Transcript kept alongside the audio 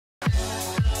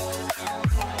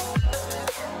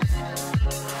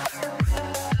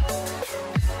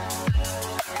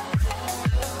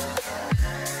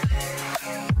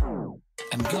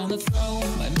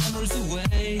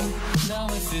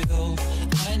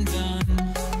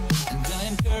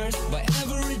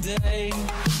stay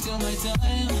till my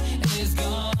time is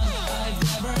gone. I've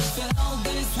never felt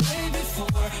this way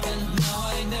before, and now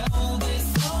I know this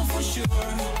all for sure.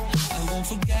 I won't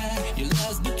forget your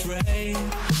last betray.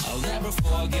 I'll never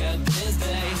forget this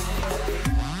day.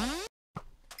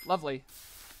 Lovely.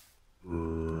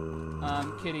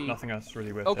 Kitty. Nothing else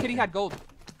really worth. Oh, Kitty had gold.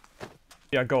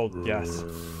 Yeah, gold. Yes.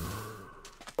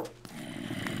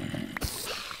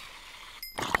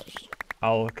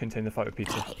 I'll contain the fight with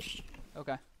pizza.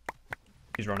 Okay.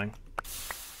 He's running.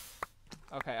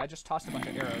 Okay, I just tossed a bunch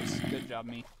of arrows. Good job,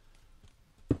 me.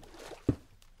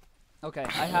 Okay,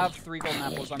 I have 3 golden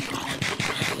apples. I'm I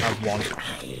have 1.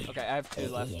 Okay, I have 2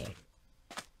 left.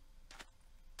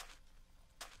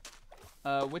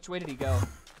 Which way did he go?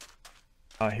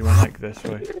 He went like this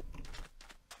way.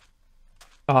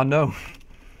 Oh no!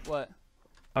 What?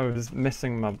 I was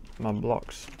missing my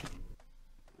blocks.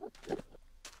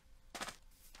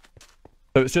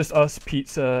 So it's just us,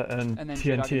 pizza, and then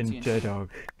TNT and TNT.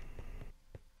 J-Dog.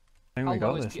 I think we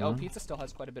got this, Oh, man. pizza still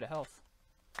has quite a bit of health.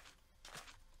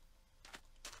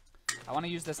 I want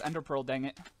to use this ender pearl, dang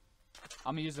it.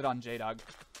 I'm gonna use it on J-Dog.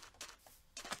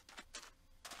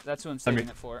 That's who I'm saving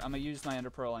it for. I'm gonna use my ender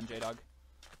pearl on J-Dog.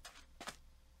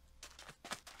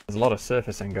 There's a lot of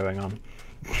surfacing going on.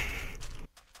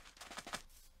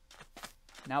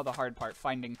 Now the hard part,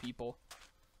 finding people.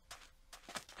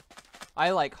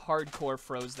 I like hardcore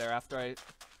froze there after I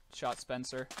shot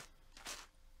Spencer.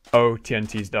 Oh,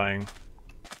 TNT's dying.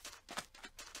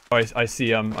 Oh, I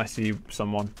see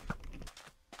someone.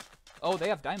 Oh, they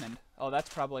have diamond. Oh, that's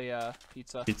probably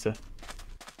pizza. Pizza.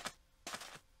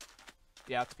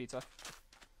 Yeah, it's pizza.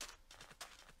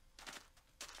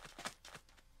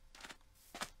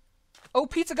 Oh,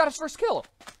 pizza got his first kill.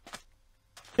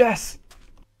 Yes!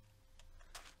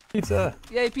 Pizza!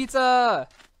 Yay, pizza!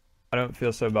 I don't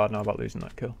feel so bad now about losing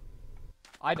that kill.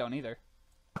 I don't either.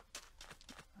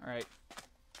 Alright.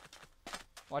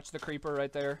 Watch the creeper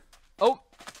right there. Oh!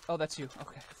 Oh, that's you.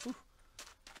 Okay. Whew.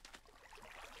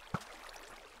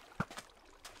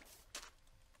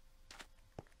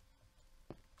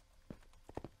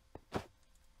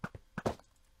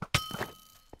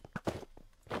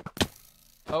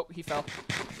 Oh, he fell.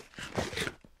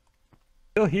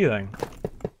 Still healing.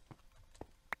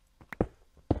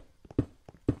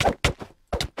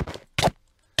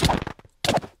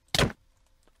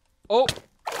 Oh!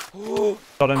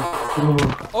 Got him.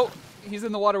 Oh, he's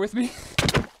in the water with me.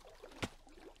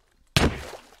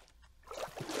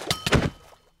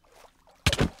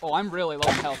 Oh, I'm really low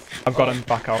on health. I've got him.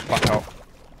 Back out, back out.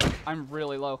 I'm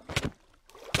really low.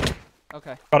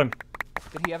 Okay. Got him.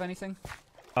 Did he have anything?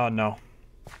 No.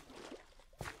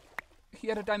 He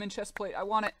had a diamond chest plate. I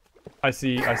want it. I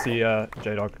see,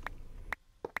 J-Dog.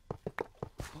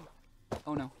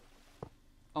 Oh no.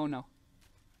 Oh no.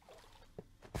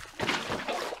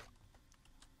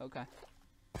 Okay.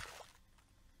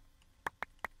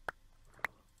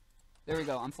 There we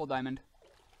go. I'm full diamond.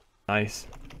 Nice.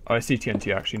 Oh, I see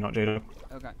TNT actually, not J-Dog.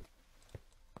 Okay.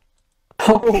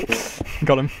 Oh!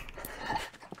 Got him.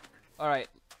 Alright.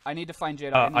 I need to find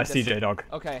J-Dog. I see J-Dog.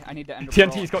 Okay, I need to ender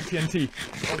TNT's got TNT.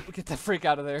 Oh, get that freak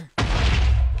out of there.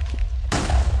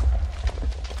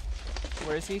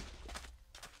 Where is he?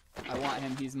 I want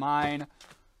him. He's mine.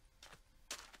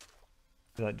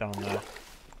 He's like down there.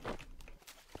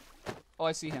 Oh,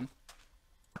 I see him.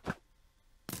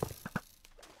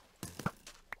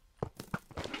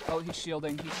 Oh, he's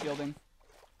shielding. He's shielding.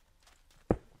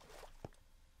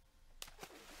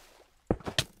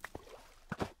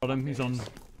 Got him. He's on.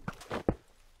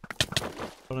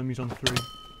 Got him. He's on 3.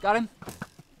 Got him.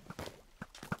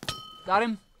 Got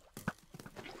him.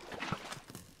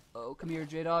 Oh, come here,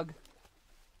 J-Dog.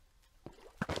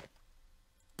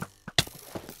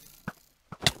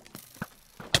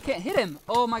 I can't hit him.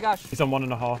 Oh my gosh. He's on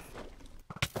 1.5.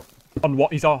 On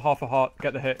what? He's on half a heart.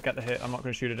 Get the hit. Get the hit. I'm not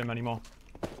going to shoot at him anymore.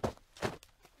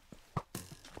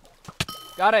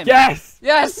 Got him. Yes!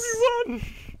 Yes! We won!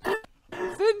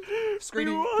 Thin.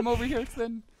 Screening. Come over here,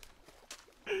 Thin.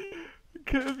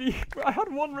 Kirby. I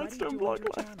had 1 redstone block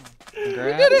left. Congrats.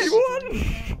 We did it! We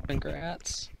won!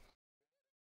 Congrats.